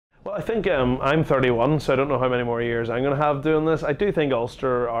Well, I think I'm 31, so I don't know how many more years I'm going to have doing this. I do think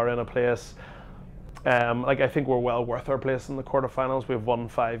Ulster are in a place. I think we're well worth our place in the quarterfinals. We've won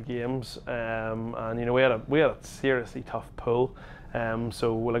 5 games, and we had a seriously tough pool.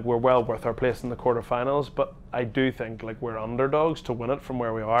 So we're well worth our place in the quarterfinals. But I do think we're underdogs to win it from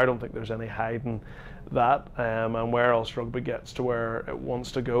where we are. I don't think there's any hiding that. And where Ulster Rugby gets to where it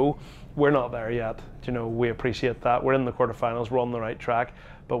wants to go, we're not there yet. We appreciate that. We're in the quarterfinals. We're on the right track,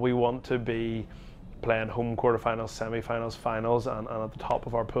 but we want to be playing home quarterfinals, semi-finals, finals, and at the top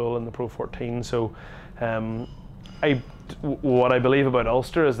of our pool in the Pro 14. So what I believe about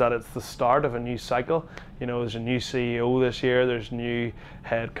Ulster is that it's the start of a new cycle. There's a new CEO this year, there's a new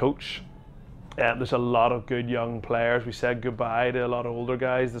head coach, there's a lot of good young players. We said goodbye to a lot of older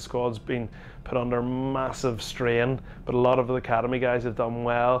guys. The squad's been put under massive strain, but a lot of the academy guys have done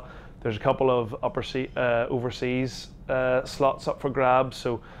well. There's a couple of overseas slots up for grabs,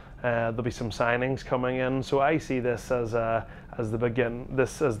 so there'll be some signings coming in. So I see this as the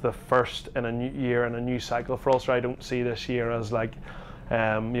first in a new year and a new cycle for Ulster. I don't see this year as all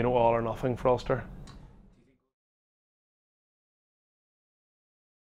or nothing for Ulster.